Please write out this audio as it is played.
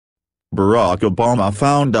Barack Obama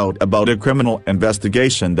found out about a criminal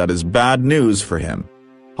investigation that is bad news for him.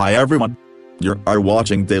 Hi everyone. You are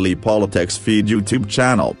watching Daily Politics Feed YouTube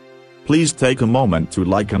channel. Please take a moment to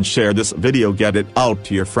like and share this video, get it out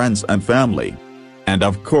to your friends and family. And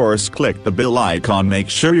of course click the bell icon, make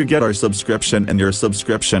sure you get our subscription in your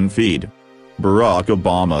subscription feed. Barack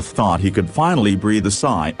Obama thought he could finally breathe a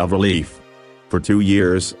sigh of relief. For 2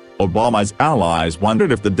 years, Obama's allies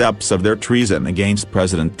wondered if the depths of their treason against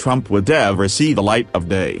President Trump would ever see the light of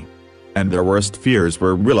day. And their worst fears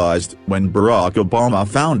were realized when Barack Obama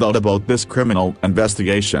found out about this criminal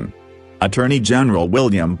investigation. Attorney General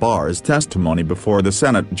William Barr's testimony before the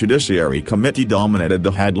Senate Judiciary Committee dominated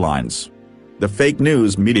the headlines. The fake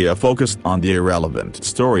news media focused on the irrelevant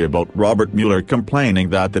story about Robert Mueller,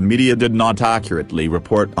 complaining that the media did not accurately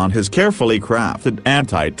report on his carefully crafted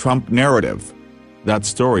anti-Trump narrative. That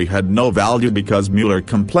story had no value because Mueller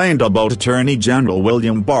complained about Attorney General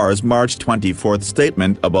William Barr's March 24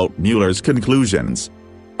 statement about Mueller's conclusions.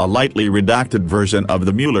 A lightly redacted version of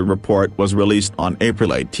the Mueller report was released on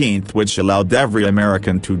April 18, which allowed every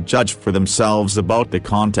American to judge for themselves about the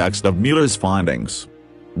context of Mueller's findings.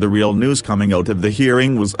 The real news coming out of the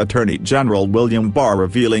hearing was Attorney General William Barr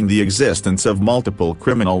revealing the existence of multiple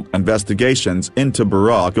criminal investigations into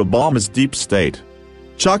Barack Obama's deep state.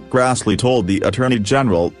 Chuck Grassley told the Attorney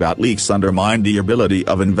General that leaks undermine the ability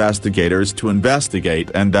of investigators to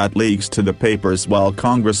investigate, and that leaks to the papers while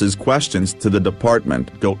Congress's questions to the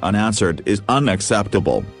department go unanswered is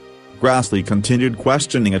unacceptable. Grassley continued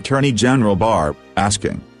questioning Attorney General Barr,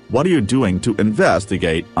 asking, "What are you doing to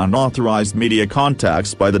investigate unauthorized media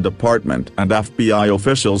contacts by the department and FBI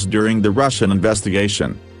officials during the Russian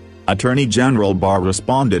investigation?" Attorney General Barr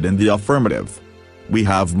responded in the affirmative. "We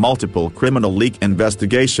have multiple criminal leak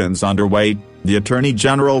investigations underway," the Attorney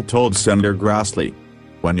General told Senator Grassley.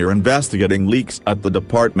 "When you're investigating leaks at the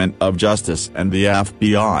Department of Justice and the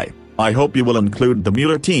FBI, I hope you will include the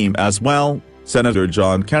Mueller team as well," Senator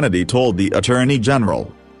John Kennedy told the Attorney General.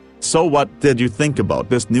 So what did you think about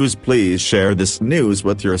this news? Please share this news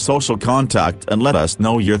with your social contact and let us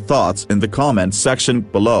know your thoughts in the comments section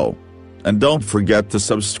below. And don't forget to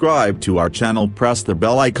subscribe to our channel, press the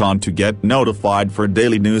bell icon to get notified for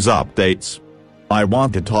daily news updates. I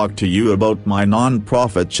want to talk to you about my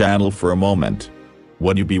non-profit channel for a moment.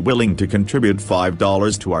 Would you be willing to contribute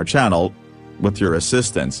 $5 to our channel? With your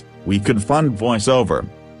assistance, we could fund VoiceOver.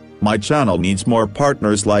 My channel needs more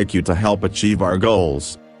partners like you to help achieve our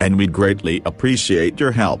goals, and we'd greatly appreciate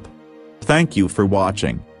your help. Thank you for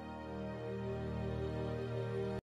watching.